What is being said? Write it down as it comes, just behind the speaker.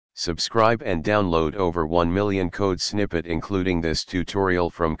Subscribe and download over 1 million code snippet including this tutorial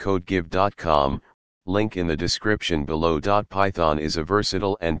from codegive.com, link in the description below. Python is a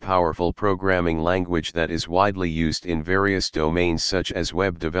versatile and powerful programming language that is widely used in various domains such as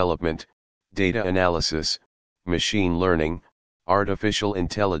web development, data analysis, machine learning, artificial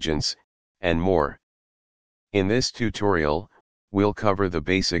intelligence, and more. In this tutorial, we'll cover the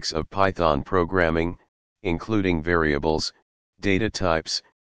basics of Python programming, including variables, data types,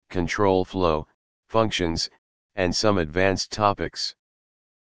 control flow, functions, and some advanced topics.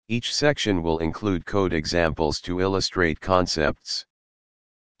 Each section will include code examples to illustrate concepts.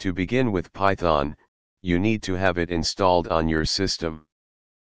 To begin with Python, you need to have it installed on your system.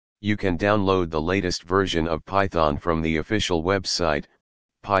 You can download the latest version of Python from the official website,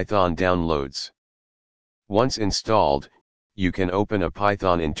 Python Downloads. Once installed, you can open a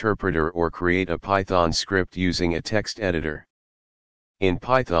Python interpreter or create a Python script using a text editor. In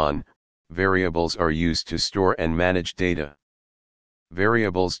Python, variables are used to store and manage data.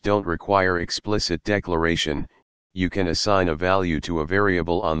 Variables don't require explicit declaration, you can assign a value to a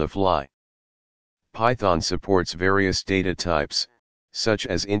variable on the fly. Python supports various data types, such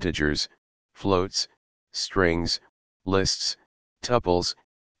as integers, floats, strings, lists, tuples,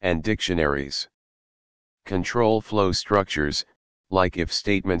 and dictionaries. Control flow structures, like if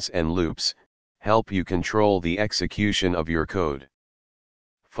statements and loops, help you control the execution of your code.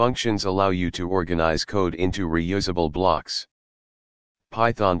 Functions allow you to organize code into reusable blocks.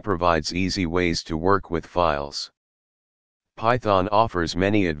 Python provides easy ways to work with files. Python offers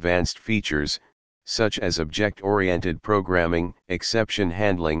many advanced features, such as object-oriented programming, exception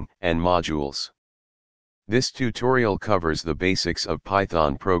handling, and modules. This tutorial covers the basics of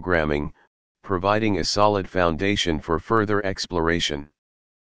Python programming, providing a solid foundation for further exploration.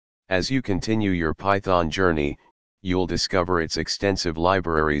 As you continue your Python journey, you'll discover its extensive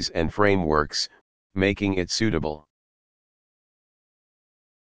libraries and frameworks, making it suitable